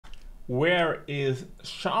Where is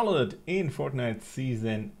Charlotte in Fortnite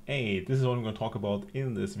Season 8? This is what I'm going to talk about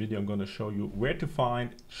in this video. I'm going to show you where to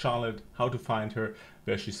find Charlotte, how to find her,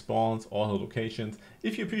 where she spawns, all her locations.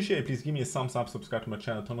 If you appreciate it, please give me a thumbs up, subscribe to my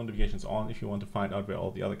channel, turn notifications on if you want to find out where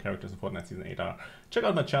all the other characters in Fortnite Season 8 are. Check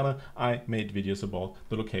out my channel. I made videos about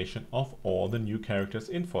the location of all the new characters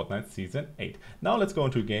in Fortnite Season 8. Now let's go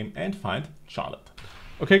into a game and find Charlotte.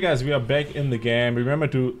 Okay guys, we are back in the game. Remember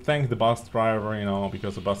to thank the bus driver, you know,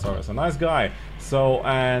 because the bus driver is a nice guy. So,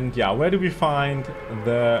 and yeah, where do we find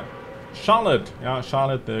the Charlotte? Yeah,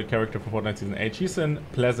 Charlotte, the character for Fortnite Season 8. She's in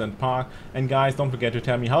Pleasant Park. And guys, don't forget to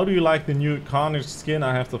tell me, how do you like the new Carnage skin?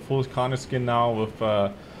 I have the full Carnage skin now with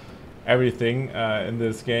everything in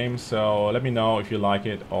this game. So let me know if you like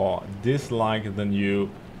it or dislike the new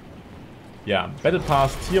Battle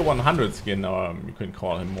Pass Tier 100 skin, or you can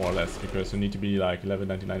call him more or less, because you need to be like level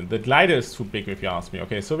 99. The glider is too big if you ask me.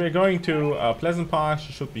 Okay, so we're going to Pleasant Park.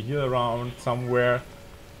 She should be here around somewhere.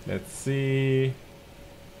 Let's see.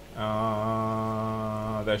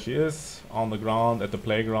 There she is, on the ground at the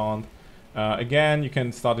playground. Again, you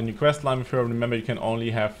can start a new quest line with her. Remember, you can only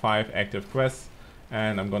have 5 active quests,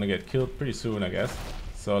 and I'm gonna get killed pretty soon, I guess.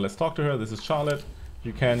 So let's talk to her. This is Charlotte.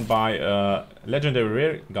 You can buy a legendary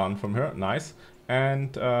rare gun from her, nice.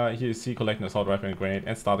 And here you see collect an assault rifle and grenade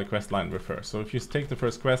and start a quest line with her. So if you take the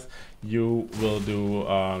first quest, you will do,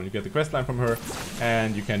 you get the quest line from her,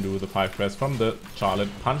 and you can do the 5 quests from the Charlotte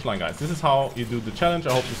punchline, guys. This is how you do the challenge.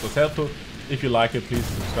 I hope this was helpful. If you like it, please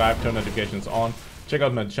subscribe, turn notifications on. Check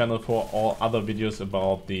out my channel for all other videos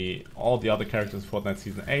about all the other characters in Fortnite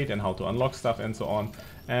Season 8 and how to unlock stuff and so on.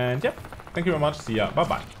 And yeah, thank you very much. See ya. Bye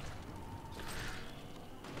bye.